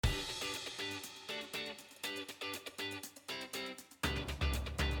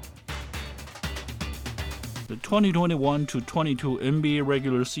The 2021 to 22 NBA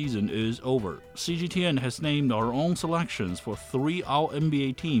regular season is over. CGTN has named our own selections for 3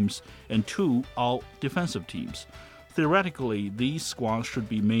 All-NBA teams and 2 All-Defensive teams. Theoretically, these squads should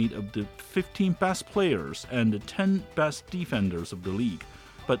be made of the 15 best players and the 10 best defenders of the league,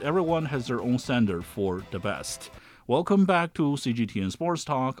 but everyone has their own standard for the best. Welcome back to CGTN Sports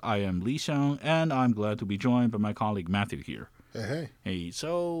Talk. I am Li Xiang, and I'm glad to be joined by my colleague Matthew here. Hey,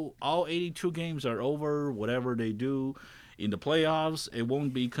 so all 82 games are over. Whatever they do in the playoffs, it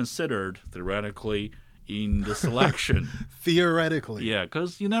won't be considered, theoretically, in the selection. Theoretically. Yeah,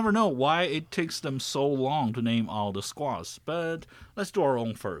 because you never know why it takes them so long to name all the squads. But let's do our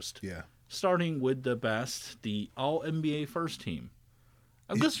own first. Yeah. Starting with the best, the All-NBA first team.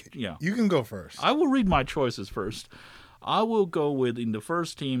 You can go first. I will read my choices first. I will go with, in the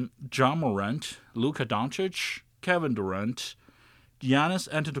first team, Ja Morant, Luka Doncic, Kevin Durant, Giannis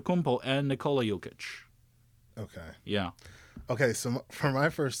Antetokounmpo, and Nikola Jokic. Okay. Yeah. Okay, so for my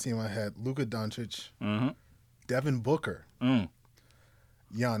first team, I had Luka Doncic, Devin Booker,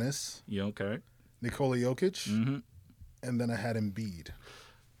 Giannis, Okay. Nikola Jokic, and then I had Embiid.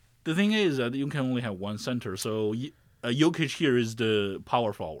 The thing is that you can only have one center, so Jokic here is the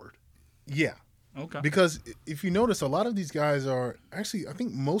power forward. Yeah. Okay. Because if you notice, a lot of these guys are actually, I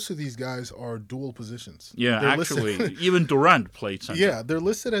think most of these guys are dual positions. Yeah, They're actually, listed, even Durant played center. yeah, they're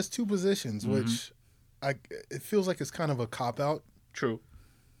listed as 2 positions, which it feels like it's kind of a cop-out. True.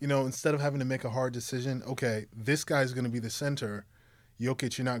 You know, instead of having to make a hard decision, okay, this guy's going to be the center,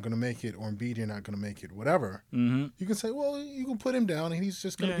 Jokic, you're not going to make it, or Embiid, you're not going to make it, whatever. You can say, well, you can put him down, and he's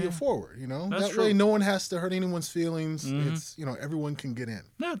just going to be a forward, you know? That's that true. way no one has to hurt anyone's feelings. It's, everyone can get in.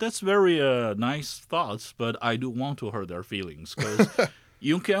 Yeah, that's very nice thoughts, but I do want to hurt their feelings because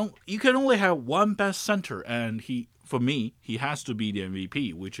you can only have one best center, and for me, he has to be the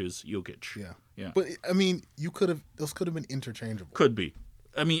MVP, which is Jokic. Yeah. But, I mean, those could have been interchangeable. Could be.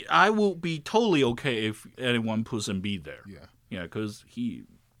 I mean, I will be totally okay if anyone puts Embiid there. Yeah, because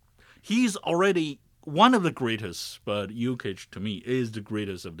he's already one of the greatest, but Jokic, to me, is the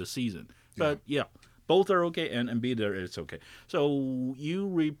greatest of the season. But, yeah, both are okay, and Embiid there, it's okay. So you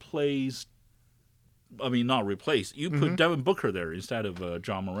you put Devin Booker there instead of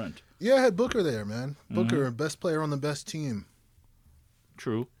Ja Morant. Yeah, I had Booker there, man. Booker, best player on the best team.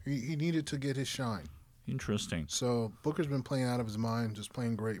 True. He needed to get his shine. Interesting. So Booker's been playing out of his mind, just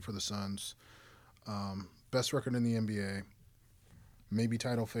playing great for the Suns. Best record in the NBA. Maybe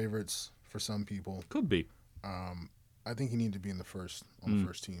title favorites for some people. Could be. I think he needed to be on the first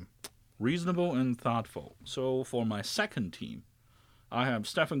team. Reasonable and thoughtful. So for my second team, I have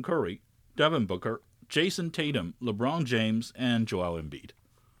Stephen Curry, Devin Booker, Jason Tatum, LeBron James, and Joel Embiid.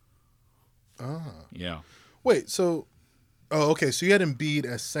 Yeah. Wait, so... Oh, okay, so you had Embiid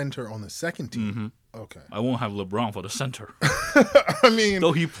as center on the second team. Okay. I won't have LeBron for the center. I mean...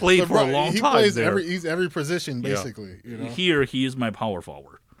 Though he played for a long time plays there. He's every position, basically. You know? Here, he is my power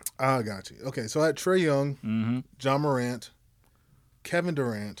forward. I got you. Okay, so I had Trae Young, Ja Morant, Kevin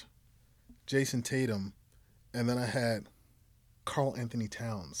Durant, Jason Tatum, and then I had Karl Anthony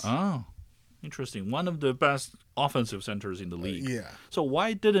Towns. Oh, interesting. One of the best offensive centers in the league. Yeah. So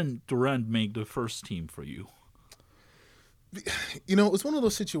why didn't Durant make the first team for you? You know, it was one of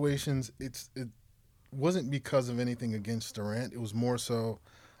those situations, it wasn't because of anything against Durant. It was more so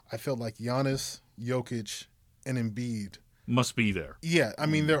I felt like Giannis, Jokic, and Embiid must be there. Yeah, I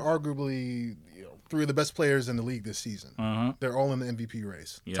mean, they're arguably 3 of the best players in the league this season. They're all in the MVP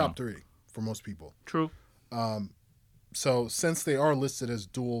race. Yeah. Top 3 for most people. True. So since they are listed as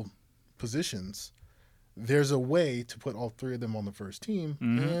dual positions, there's a way to put all 3 of them on the first team.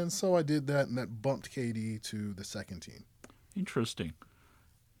 And so I did that, and that bumped KD to the second team. Interesting.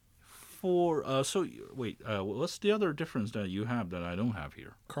 What's the other difference that you have that I don't have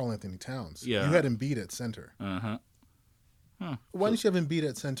here? Karl Anthony Towns. Yeah. You had Embiid at center. Huh. Why didn't you have Embiid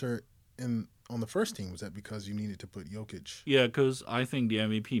at center on the first team? Was that because you needed to put Jokic? Yeah, because I think the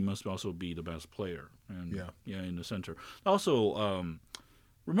MVP must also be the best player. And, in the center. Also,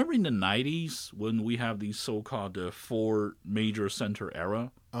 remember in the 90s when we have these so-called 4 major center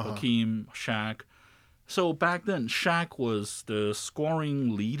era? Hakeem, Shaq. So back then, Shaq was the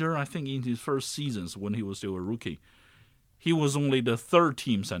scoring leader, I think, in his first seasons when he was still a rookie. He was only the 3rd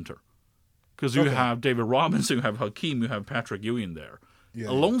team center. Because you have David Robinson, you have Hakeem, you have Patrick Ewing there. Yeah.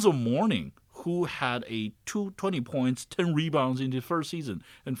 Alonzo Mourning, who had 20 points, 10 rebounds in the first season,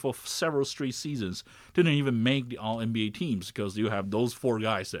 and for several straight seasons, didn't even make the All-NBA teams because you have those 4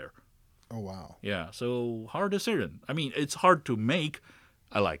 guys there. Oh, wow. Yeah, so hard decision. I mean, it's hard to make.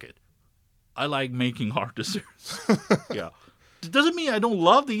 I like it. I like making hard decisions. Yeah. It doesn't mean I don't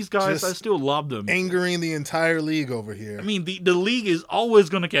love these guys. Just I still love them. Angering the entire league over here. I mean, the league is always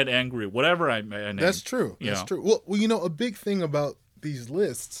going to get angry, whatever I name. That's true. That's true. Well, you know, a big thing about these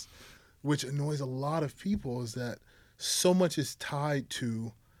lists, which annoys a lot of people, is that so much is tied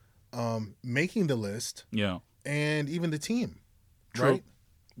to making the list and even the team, right?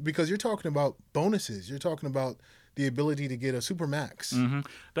 Because you're talking about bonuses. You're talking about the ability to get a supermax. Mm-hmm.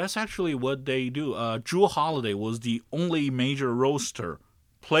 That's actually what they do. Drew Holiday was the only major roster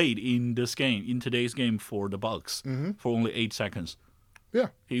played in today's game for the Bucks for only 8 seconds. Yeah.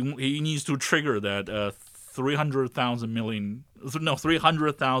 He needs to trigger that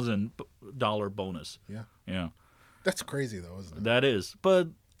 $300,000 bonus. Yeah. Yeah. That's crazy, though, isn't it? That is. But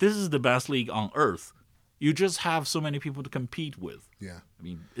this is the best league on earth. You just have so many people to compete with. Yeah. I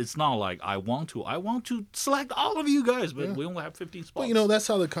mean, it's not like I want to select all of you guys, but we only have 15 spots. Well, you know, that's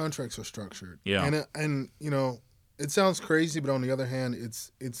how the contracts are structured. Yeah. And you know, it sounds crazy, but on the other hand,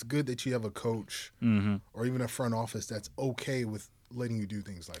 it's good that you have a coach or even a front office that's okay with letting you do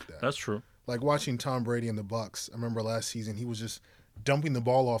things like that. That's true. Like watching Tom Brady and the Bucks. I remember last season he was just dumping the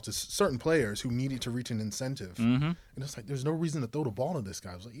ball off to certain players who needed to reach an incentive. And it's like, there's no reason to throw the ball to this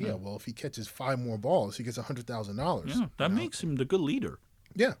guy. I was like, well, if he catches 5 more balls, he gets $100,000. Yeah, that makes him the good leader.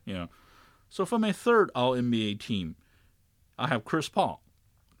 Yeah. Yeah. So for my third All-NBA team, I have Chris Paul,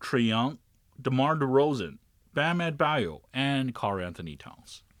 Trae Young, DeMar DeRozan, Bam Adebayo, and Karl-Anthony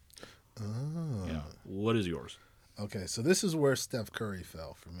Towns. Oh. Yeah. What is yours? Okay, so this is where Steph Curry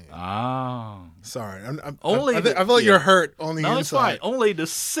fell for me. Ah. Sorry. I feel like you're hurt on the inside. No, it's fine. Only the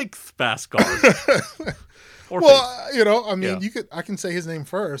 6th best guard. Well, you know, I mean, I can say his name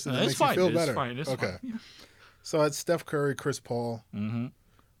first, and it makes you feel better. It's okay. Fine. So it's Steph Curry, Chris Paul,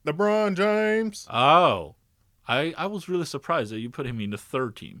 LeBron James. Oh. I was really surprised that you put him in the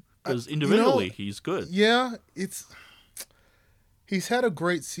third team. Because individually, he's good. Yeah, he's had a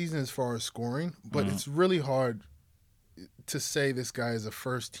great season as far as scoring, but it's really hard to say this guy is a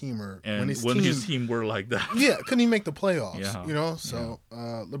first teamer and when his team were like that. Yeah, couldn't even make the playoffs. You know, so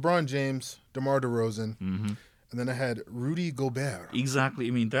LeBron James, DeMar DeRozan, and then I had Rudy Gobert. Exactly.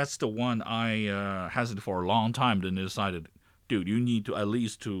 I mean, that's the one I hesitated for a long time. Then decided, dude, you need to at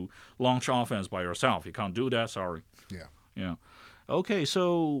least to launch offense by yourself. You can't do that. Sorry. Yeah. Okay,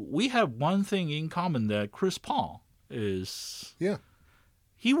 so we have one thing in common, that Chris Paul is. Yeah.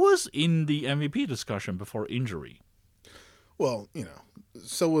 He was in the MVP discussion before injury. Well, you know,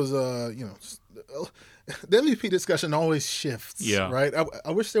 so was you know, the MVP discussion always shifts, right?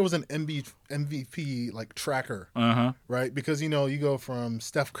 I wish there was an MVP like tracker, right? Because you know, you go from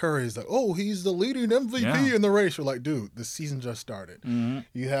Steph Curry is like, oh, he's the leading MVP in the race. You're like, dude, the season just started.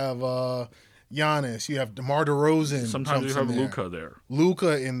 You have Giannis, you have DeMar DeRozan. Sometimes you have Luka there.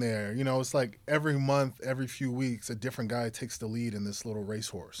 Luka in there. You know, it's like every month, every few weeks, a different guy takes the lead in this little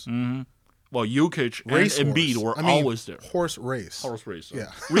racehorse. Well, Jokic and Embiid were always there. Horse race.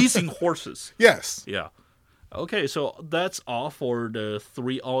 Yeah. Racing horses. Yes. Yeah. Okay, so that's all for the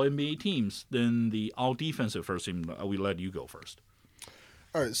 3 All-NBA teams. Then the All-Defensive first team, we let you go first.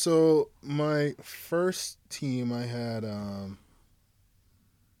 All right, so my first team, I had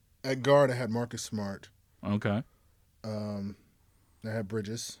at guard, I had Marcus Smart. Okay. I had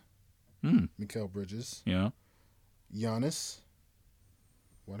Bridges. Mikal Bridges. Yeah. Giannis.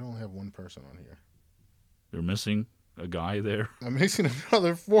 Why don't I have one person on here? You're missing a guy there. I'm missing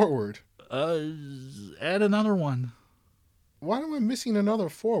another forward. Add another one. Why am I missing another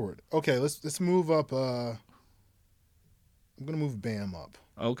forward? Okay, let's move up. I'm gonna move Bam up.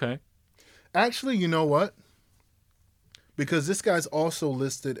 Okay. Actually, you know what? Because this guy's also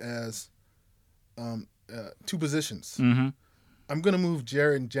listed as 2 positions. I'm gonna move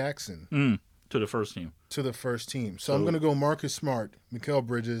Jaren Jackson to the first team. So I'm going to go Marcus Smart, Mikal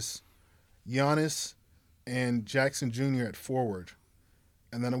Bridges, Giannis, and Jackson Jr. at forward.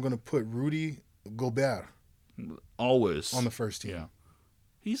 And then I'm going to put Rudy Gobert always on the first team. Yeah.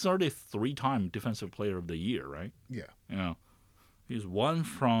 He's already 3-time Defensive Player of the Year, right? Yeah. Yeah. He's one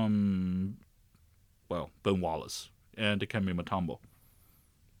from, Ben Wallace and Dikembe Mutombo,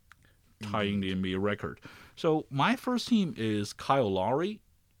 tying the NBA record. So my first team is Kyle Lowry,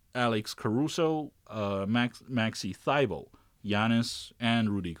 Alex Caruso, Maxi Thibault, Giannis, and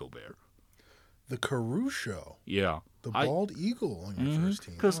Rudy Gobert. The Caruso. Yeah. The bald eagle on your first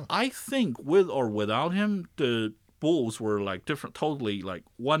team. Because I think with or without him, the Bulls were like different, totally like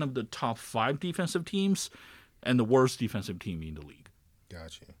one of the top 5 defensive teams and the worst defensive team in the league.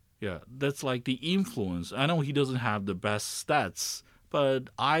 Gotcha. Yeah, that's like the influence. I know he doesn't have the best stats, but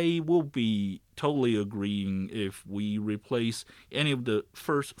I will be totally agreeing if we replace any of the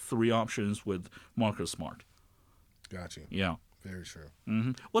first 3 options with Marcus Smart. Gotcha. Yeah. Very true.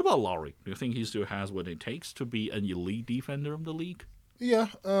 What about Lowry? Do you think he still has what it takes to be an elite defender of the league? Yeah,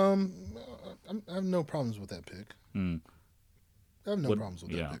 I have no problems with that pick. I have no problems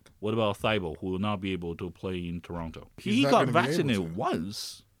with that pick. What about Thibault, who will not be able to play in Toronto? He's He not got gonna be able vaccinated to.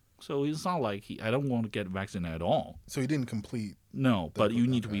 once, so it's not like I don't want to get vaccinated at all. So he didn't complete. No, but you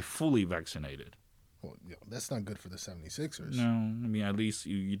need to okay. be fully vaccinated. Well, yeah, that's not good for the 76ers. No, I mean, at least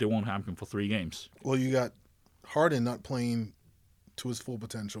you don't want to have him for 3 games. Well, you got Harden not playing to his full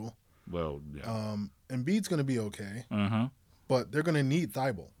potential. Well, yeah. Embiid's going to be okay, Uh-huh. but they're going to need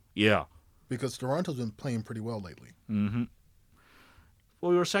Thibault Yeah. because Toronto's been playing pretty well lately. Mm-hmm.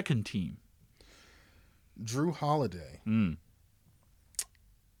 For your second team. Drew Holiday, Mm.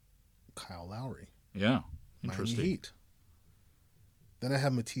 Kyle Lowry, Yeah. Miami Interesting. Heat. Then I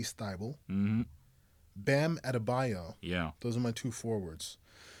have Matisse Thybulle, Mm-hmm. Bam Adebayo. Yeah. Those are my 2 forwards.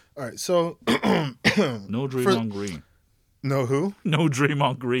 All right, so No Draymond Green. no who? No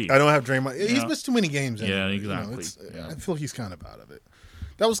Draymond Green. I don't have Draymond. He's Yeah. missed too many games. Yeah, anyway. exactly. Yeah. I feel he's kind of out of it.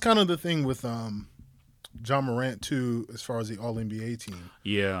 That was kind of the thing with John Morant too, as far as the All NBA team.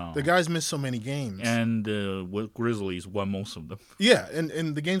 Yeah. The guy's missed so many games. And with Grizzlies won most of them. Yeah,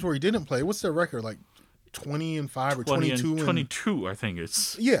 and the games where he didn't play, what's their record? Like 20-5 or 22 and 22, I think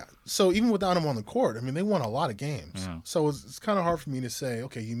it's. Yeah. So even without him on the court, I mean, they won a lot of games. Yeah. So it's kind of hard for me to say,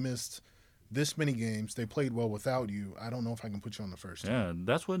 okay, you missed this many games. They played well without you. I don't know if I can put you on the first team. Yeah,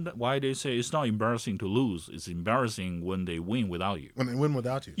 that's why they say it's not embarrassing to lose. It's embarrassing when they win without you. When they win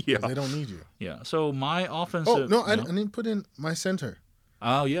without you. Yeah. 'Cause they don't need you. Yeah. So my offensive. Oh, no, I didn't put in my center.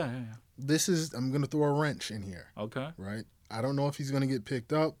 Oh, yeah. I'm going to throw a wrench in here, Okay. right? I don't know if he's going to get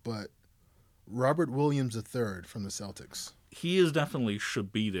picked up, but Robert Williams III from the Celtics. He is definitely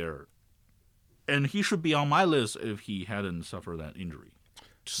should be there. And he should be on my list if he hadn't suffered that injury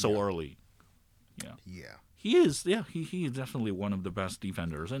so early. Yeah. He is, he is definitely one of the best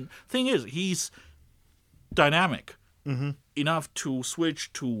defenders. And thing is, he's dynamic enough to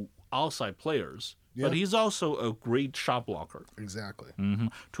switch to outside players. Yeah. But he's also a great shot blocker. Exactly.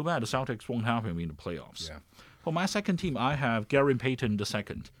 Too bad the Celtics won't have him in the playoffs. Yeah. For my second team, I have Gary Payton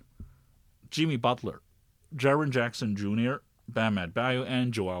II, Jimmy Butler, Jaren Jackson Jr., Bam Adebayo,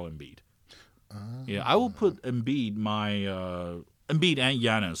 and Joel Embiid. Yeah, I will put Embiid, Embiid and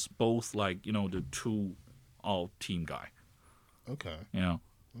Giannis, both the 2 all-team guy. Okay. Yeah.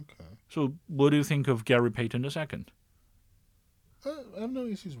 Okay. So what do you think of Gary Payton II? I have no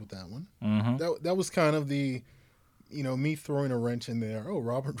issues with that one. Mm-hmm. That was kind of the, me throwing a wrench in there. Oh,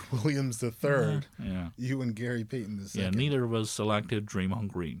 Robert Williams III. Yeah. You and Gary Payton II. Yeah, neither of us selected Draymond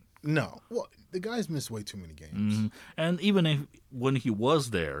Green. No. Well, the guy's missed way too many games. Mm-hmm. And even when he was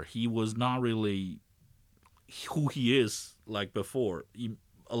there, he was not really who he is like before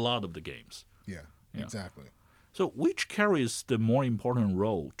a lot of the games. Yeah, exactly. So which carries the more important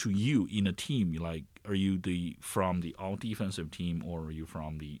role to you in a team? Like, are you from the all-defensive team or are you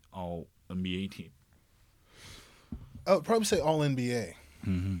from the all-NBA team? I would probably say all NBA.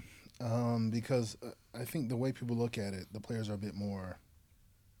 Because I think the way people look at it, the players are a bit more,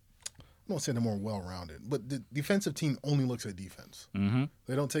 I won't say they're more well-rounded, but the defensive team only looks at defense.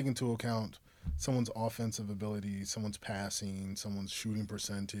 They don't take into account someone's offensive ability, someone's passing, someone's shooting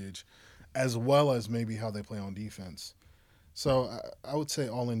percentage, as well as maybe how they play on defense. So I would say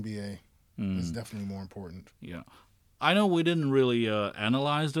all NBA is definitely more important. Yeah. I know we didn't really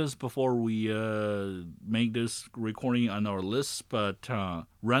analyze this before we make this recording on our list, but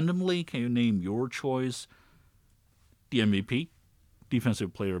randomly, can you name your choice, the MVP,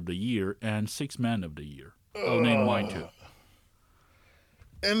 Defensive Player of the Year, and Sixth Man of the Year? I'll name mine too.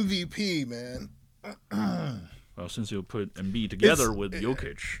 MVP, man. Well, since you put Embiid together with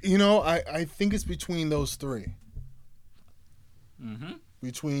Jokic. I think it's between those 3.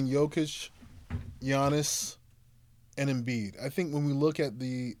 Between Jokic, Giannis, and Embiid. I think when we look at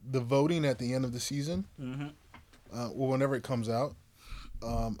the voting at the end of the season, whenever it comes out,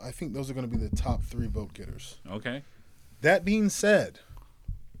 I think those are going to be the top 3 vote getters. Okay. That being said,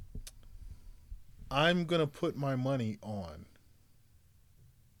 I'm going to put my money on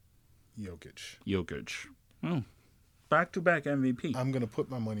Jokic. Oh, back-to-back MVP. I'm going to put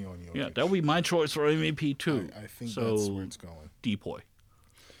my money on Jokic. Yeah, that would be my choice for MVP too. I think that's where it's going. D-Boy.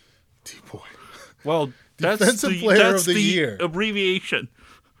 D-Boy. Well, Defensive Player of the Year. Abbreviation.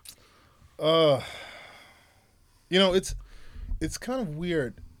 It's kind of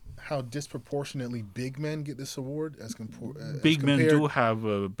weird how disproportionately big men get this award big men do have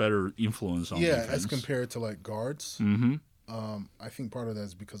a better influence on defense. as compared to like guards. Mm-hmm. I think part of that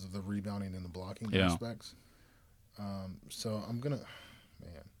is because of the rebounding and the blocking Yeah. aspects. So am I gonna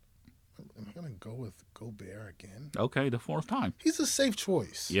go with Gobert again. Okay, the fourth time. He's a safe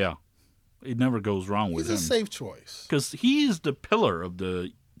choice. Yeah. It never goes wrong with him. He's a safe choice. Because he is the pillar of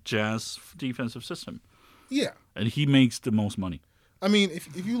the Jazz defensive system. Yeah. And he makes the most money. I mean,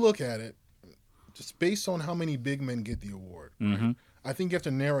 if you look at it, just based on how many big men get the award, right, I think you have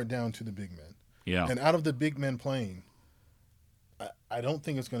to narrow it down to the big men. Yeah. And out of the big men playing, I don't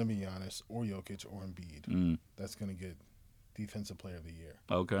think it's going to be Giannis or Jokic or Embiid that's going to get Defensive Player of the Year.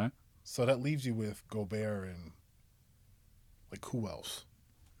 Okay. So that leaves you with Gobert and, like, who else?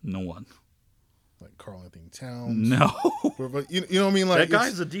 No one. Like Karl-Anthony Towns. No. But you know what I mean? Like, that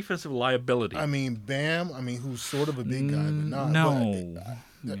guy's a defensive liability. I mean, Bam, who's sort of a big guy, but not. No.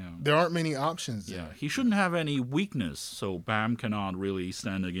 But there aren't many options there. Yeah, he shouldn't have any weakness, so Bam cannot really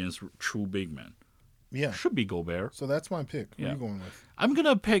stand against true big men. Yeah. Should be Gobert. So that's my pick. Who are you going with? I'm going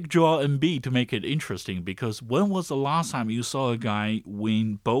to pick Joel Embiid to make it interesting because when was the last time you saw a guy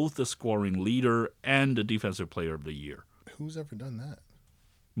win both the scoring leader and the defensive player of the year? Who's ever done that?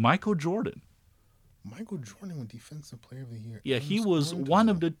 Michael Jordan. Michael Jordan won Defensive Player of the Year. Yeah, he was one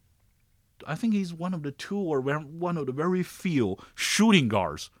of the, I think he's one of the two or one of the very few shooting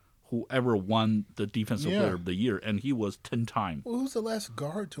guards who ever won the Defensive Player of the Year, and he was 10 times. Well, who's the last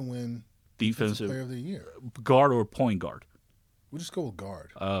guard to win Defensive Player of the Year? Guard or point guard? We'll just go with guard.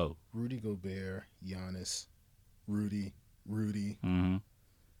 Oh. Rudy Gobert, Giannis, Rudy, Mm-hmm.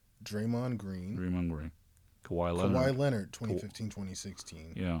 Draymond Green. Kawhi Leonard,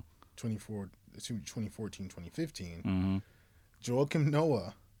 2015-2016. Yeah. 2014-2015. Mm-hmm. Joakim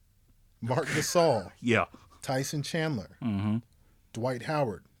Noah, Marc Gasol. Yeah. Tyson Chandler. Mm-hmm. Dwight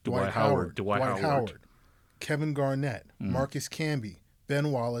Howard. Dwight Howard. Kevin Garnett. Marcus Camby.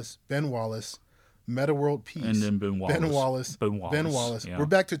 Ben Wallace. Metta World Peace. And then Ben Wallace. Ben Wallace. Yeah. We're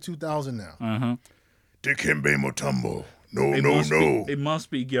back to 2000 now. Uh-huh. Dikembe Mutombo. No. It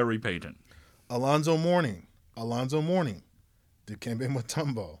must be Gary Payton. Alonzo Mourning. Dikembe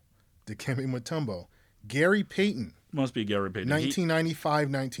Mutombo. Gary Payton. Must be Gary Payton.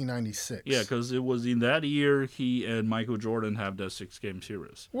 1995-1996. Yeah, because it was in that year he and Michael Jordan have that 6-game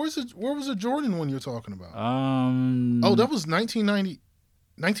series. Where was the Jordan one you're talking about? That was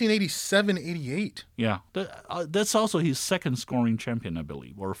 1987-88. Yeah, that's also his second scoring champion, I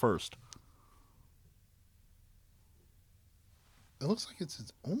believe, or first. It looks like it's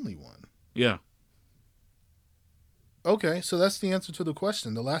his only one. Yeah. Okay, so that's the answer to the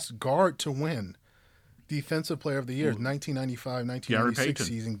question. The last guard to win Defensive Player of the Year is 1995-1996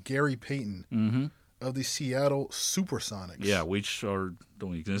 season, Gary Payton of the Seattle Supersonics. Yeah, which don't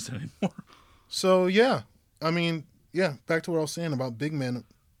exist anymore. So, back to what I was saying about big men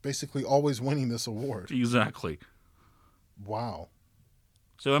basically always winning this award. Exactly. Wow.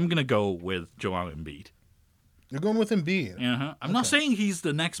 So I'm going to go with Joel Embiid. You're going with Embiid. Uh-huh. I'm not saying he's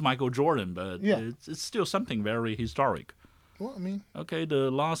the next Michael Jordan, but it's still something very historic. Well, I mean... Okay,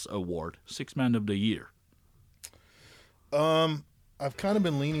 the last award, Sixth Man of the Year. I've kind of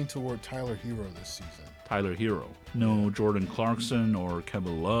been leaning toward Tyler Hero this season. Tyler Hero. No Jordan Clarkson or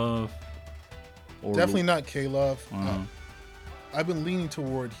Kevin Love. Or definitely not K-Love. I've been leaning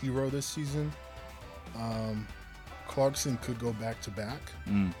toward Hero this season. Clarkson could go back-to-back.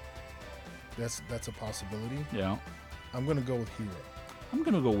 That's a possibility. Yeah. I'm going to go with Hero. I'm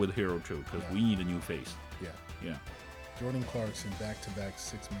going to go with Hero, too, because we need a new face. Yeah. Jordan Clarkson, back-to-back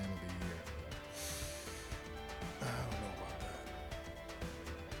Sixth Man of the Year. I don't know about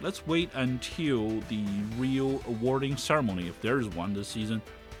that. Let's wait until the real awarding ceremony, if there is one this season,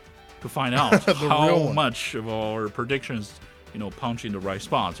 to find out how much of our predictions, punch in the right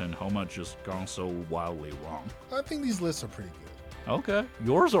spots and how much just gone so wildly wrong. I think these lists are pretty good. Okay.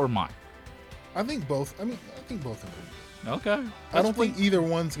 Yours or mine? I think both. I think both are pretty good. Okay. I don't think either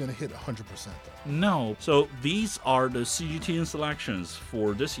one's going to hit 100%, though. No. So these are the CGTN selections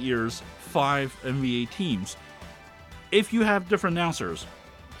for this year's 5 NBA teams. If you have different answers,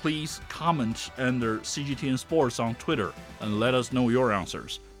 please comment under CGTN Sports on Twitter and let us know your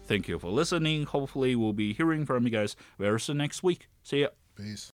answers. Thank you for listening. Hopefully we'll be hearing from you guys very soon next week. See ya. Peace.